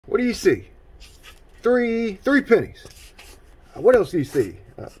What do you see? Three pennies. What else do you see?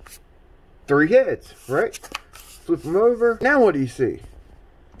 3 heads, right? Flip them over. Now what do you see?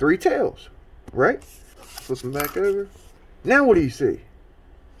 3 tails, right? Flip them back over. Now what do you see?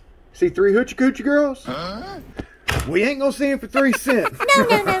 See 3 hoochie coochie girls? Huh? We ain't gonna see them for 3 cents. No.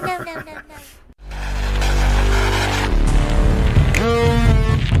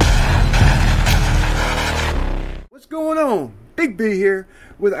 What's going on? Big B here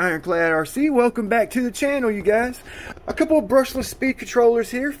with Ironclad RC. Welcome back to the channel, you guys. A couple of brushless speed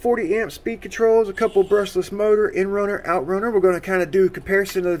controllers here, 40 amp speed controls, a couple of brushless motor, Inrunner, Outrunner. We're going to kind of do a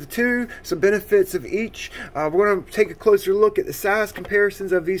comparison of the two, some benefits of each. We're going to take a closer look at the size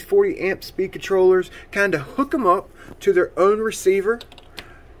comparisons of these 40 amp speed controllers, kind of hook them up to their own receiver.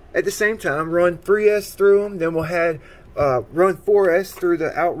 At the same time, run 3S through them, then we'll have run 4S through the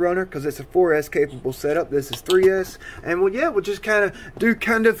Outrunner because it's a 4S capable setup. This is 3S, and we'll just kind of do a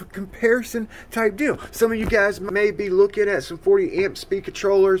comparison type deal. Some of you guys may be looking at some 40 amp speed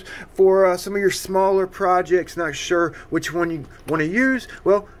controllers for some of your smaller projects, not sure which one you want to use.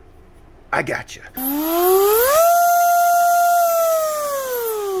 Well, I got you.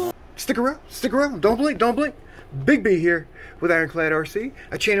 Stick around, don't blink. Big B here with Ironclad RC,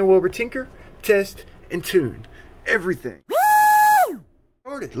 a channel where we tinker, test, and tune everything.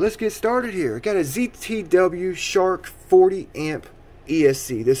 Let's get started here. I got a ZTW Shark 40 amp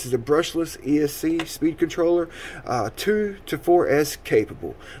ESC. This is a brushless ESC speed controller, 2 to 4S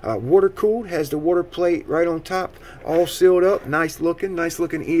capable. Water cooled, has the water plate right on top, all sealed up, nice looking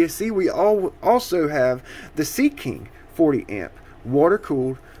ESC. We also have the King 40 amp, water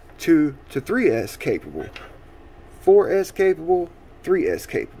cooled, 2 to 3S capable, 4S capable, 3S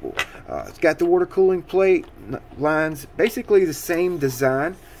capable. It's got the water cooling plate, lines, basically the same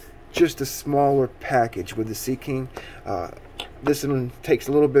design, just a smaller package with the King. This one takes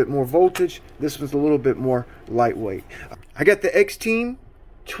a little bit more voltage. This one's a little bit more lightweight. I got the XTeam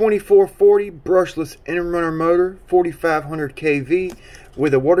 2440 brushless Inrunner motor, 4500 kV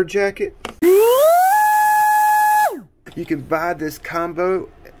with a water jacket. You can buy this combo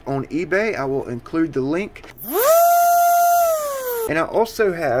on eBay. I will include the link. And I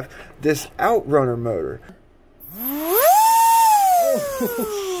also have this Outrunner motor. Oh,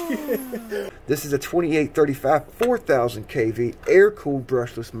 shit. This is a 2835 4000 kV air-cooled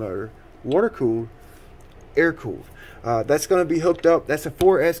brushless motor, water-cooled, air-cooled. That's going to be hooked up. That's a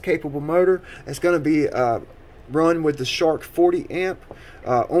 4S capable motor. It's going to be run with the Shark 40 amp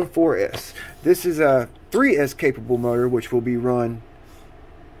on 4S. This is a 3S capable motor, which will be run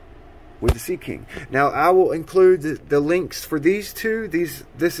with the King. Now I will include the links for these two.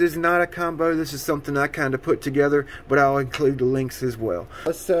 This is not a combo. This is something I kind of put together, but I'll include the links as well.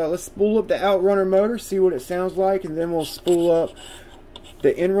 Let's spool up the Outrunner motor, see what it sounds like, and then we'll spool up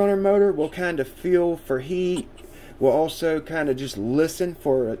the Inrunner motor. We'll kind of feel for heat. We'll also kind of just listen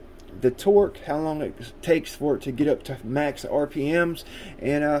for the torque, how long it takes for it to get up to max RPMs,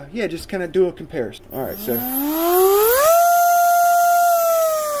 and yeah, just kind of do a comparison. All right, so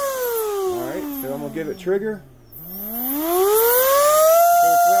I'm going to give it trigger. Full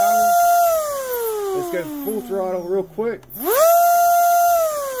throttle. Let's go full throttle real quick.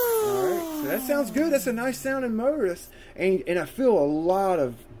 Alright, so that sounds good. That's a nice sounding motor. And I feel a lot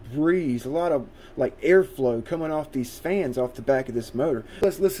of breeze, a lot of like airflow coming off these fans off the back of this motor.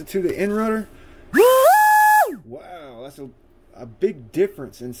 Let's listen to the Inrunner. Wow, that's a big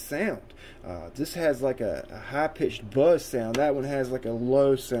difference in sound. This has like a high-pitched buzz sound. That one has like a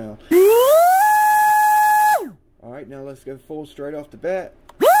low sound. Alright, now let's go full straight off the bat.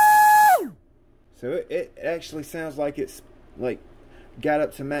 So it actually sounds like it's like got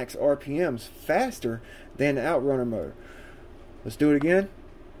up to max RPMs faster than the Outrunner motor. Let's do it again.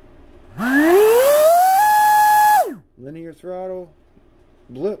 Linear throttle.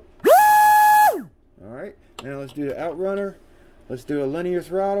 Blip. Alright, now let's do the Outrunner. Let's do a linear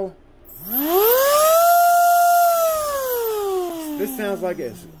throttle. This sounds like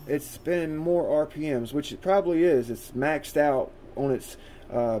it's spinning more RPMs, which it probably is. It's maxed out on its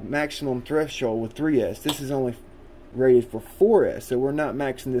maximum threshold with 3S. This is only rated for 4S, so we're not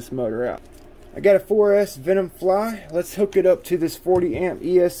maxing this motor out. I got a 4S Venom Fly. Let's hook it up to this 40 amp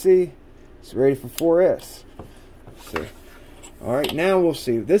ESC. It's rated for 4S. So, all right, now we'll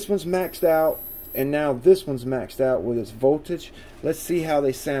see. This one's maxed out, and now this one's maxed out with its voltage. Let's see how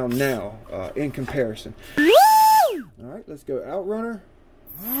they sound now in comparison. Alright, let's go Outrunner.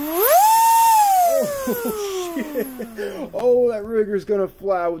 Oh, shit. Oh, that rigger's gonna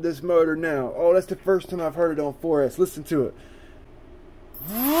fly with this motor now. Oh, that's the first time I've heard it on 4S. Listen to it.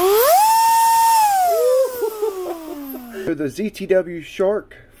 The ZTW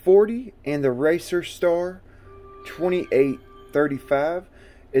Shark 40 and the Racer Star 2835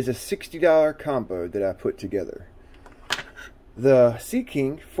 is a $60 combo that I put together. The Sea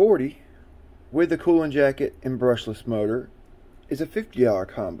King 40 with the cooling jacket and brushless motor is a $50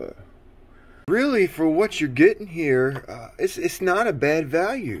 combo. Really, for what you're getting here, it's not a bad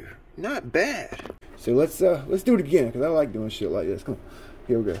value. Not bad. So let's do it again, because I like doing shit like this. Come on.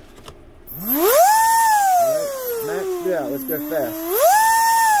 Here we go. Alright, maxed it out. Let's go fast.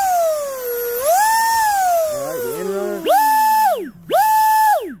 Alright, the Inrunner.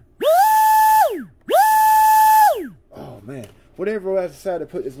 Oh man. Whatever I decide to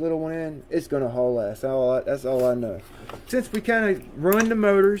put this little one in, it's gonna haul ass. That's all I know. Since we kind of run the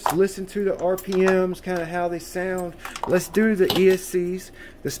motors, listen to the RPMs, kind of how they sound, let's do the ESCs,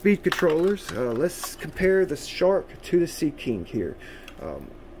 the speed controllers. Let's compare the Shark to the Sea King here.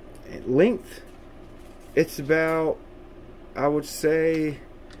 Length, it's about, I would say,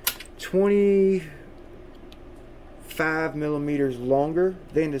 25 millimeters longer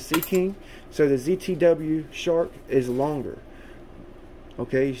than the Sea King. So the ZTW Shark is longer.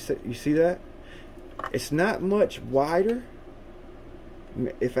 Okay, you see that? It's not much wider.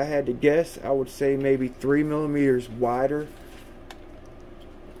 If I had to guess, I would say maybe 3 millimeters wider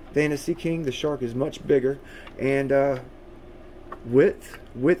than the Sea King. The Shark is much bigger. And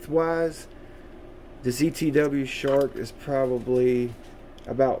width-wise, the ZTW Shark is probably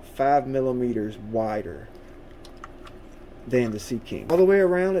about 5 millimeters wider than the Sea King. All the way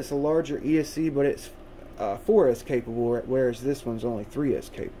around, it's a larger ESC, but it's 4S capable, whereas this one's only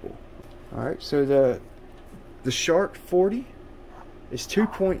 3S capable. Alright, so the Shark 40 is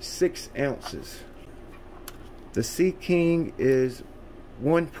 2.6 ounces. The Sea King is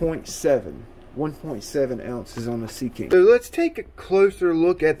 1.7 ounces on the Sea King. So let's take a closer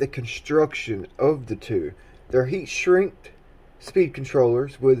look at the construction of the two. They're heat shrinked speed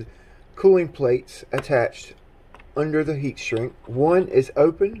controllers with cooling plates attached under the heat shrink. One is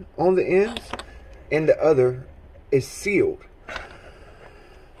open on the ends and the other is sealed.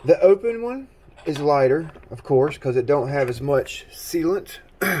 The open one is lighter, of course, because it don't have as much sealant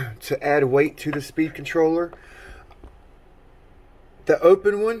to add weight to the speed controller. The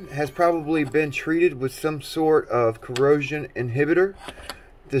open one has probably been treated with some sort of corrosion inhibitor.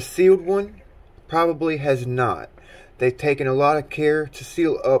 The sealed one probably has not. They've taken a lot of care to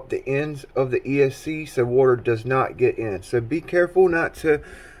seal up the ends of the ESC so water does not get in. So be careful not to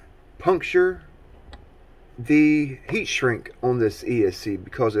puncture the heat shrink on this ESC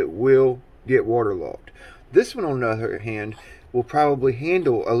because it will get waterlogged. This one, on the other hand, will probably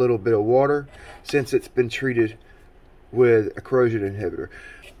handle a little bit of water since it's been treated with a corrosion inhibitor.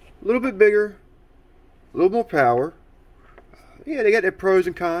 A little bit bigger, a little more power. Yeah, they got their pros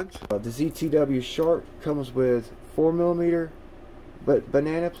and cons. The ZTW Shark comes with 4mm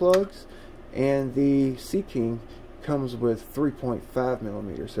banana plugs, and the Sea King comes with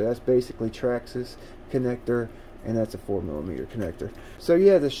 3.5mm. So that's basically Traxxas connector, and that's a 4mm connector. So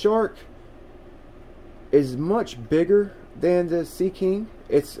yeah, the Shark is much bigger than the Sea King.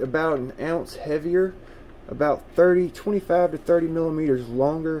 It's about an ounce heavier, about 25 to 30 millimeters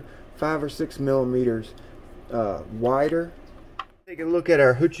longer, 5 or 6 millimeters wider. Take a look at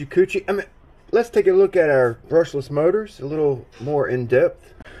our hoochie coochie. Let's take a look at our brushless motors a little more in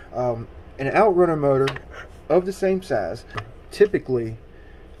depth. An Outrunner motor of the same size, typically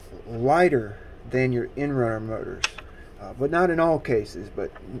lighter than your Inrunner motors, but not in all cases, but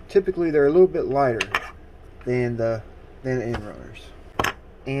typically they're a little bit lighter than the Inrunners,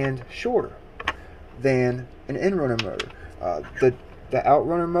 and shorter than an Inrunner motor. The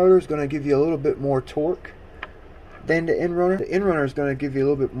Outrunner motor is going to give you a little bit more torque than the Inrunner. The Inrunner is going to give you a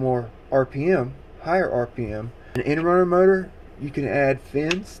little bit more RPM, higher RPM. An Inrunner motor you can add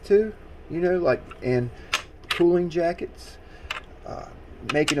fins to, and cooling jackets,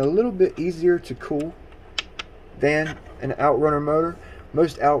 making it a little bit easier to cool than an Outrunner motor.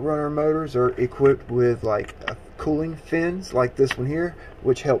 Most Outrunner motors are equipped with like cooling fins like this one here,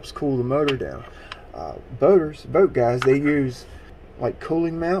 which helps cool the motor down. Boat guys, they use like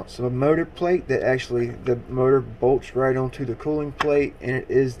cooling mounts, a motor plate that actually the motor bolts right onto the cooling plate, and it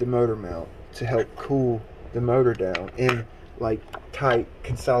is the motor mount to help cool the motor down in like tight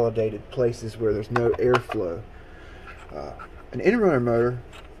consolidated places where there's no airflow. An Inrunner motor,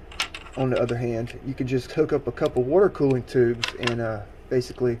 on the other hand, you can just hook up a couple water cooling tubes and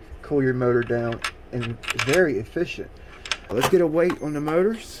basically cool your motor down, and it's very efficient. Let's get a weight on the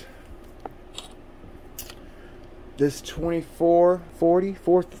motors. This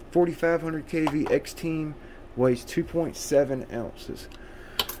 4500 kV XTeam weighs 2.7 ounces.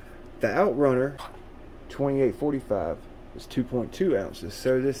 The Outrunner 2845 is 2.2 ounces.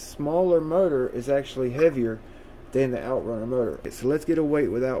 So this smaller motor is actually heavier than the Outrunner motor. So let's get a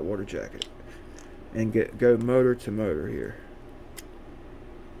weight without water jacket and go motor to motor here.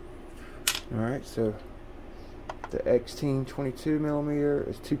 Alright, so the XTeam 22mm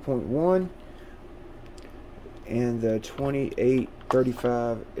is 2.1 and the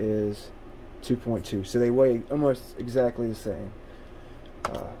 2835 is 2.2. So they weigh almost exactly the same.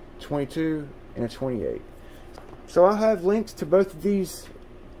 22 and a 28. So I'll have links to both of these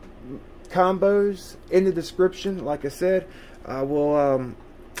combos in the description. Like I said, I will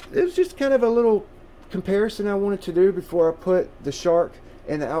it was just kind of a little comparison I wanted to do before I put the Shark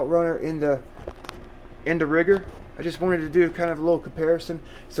and the Outrunner in the rigger. I just wanted to do kind of a little comparison.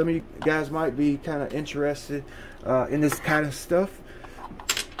 Some of you guys might be kind of interested in this kind of stuff.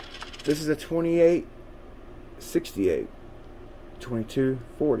 This is a 2868,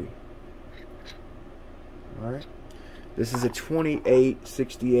 2240. Alright. This is a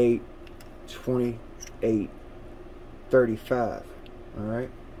 2868, 2835. Alright.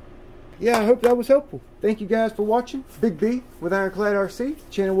 Yeah, I hope that was helpful. Thank you guys for watching. Big B with Ironclad RC,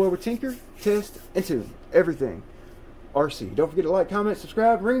 channel where we tinker, test, and tune everything RC. Don't forget to like, comment,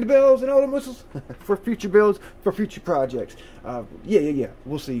 subscribe, ring the bells, and all the whistles for future builds, for future projects. Yeah.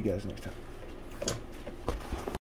 We'll see you guys next time.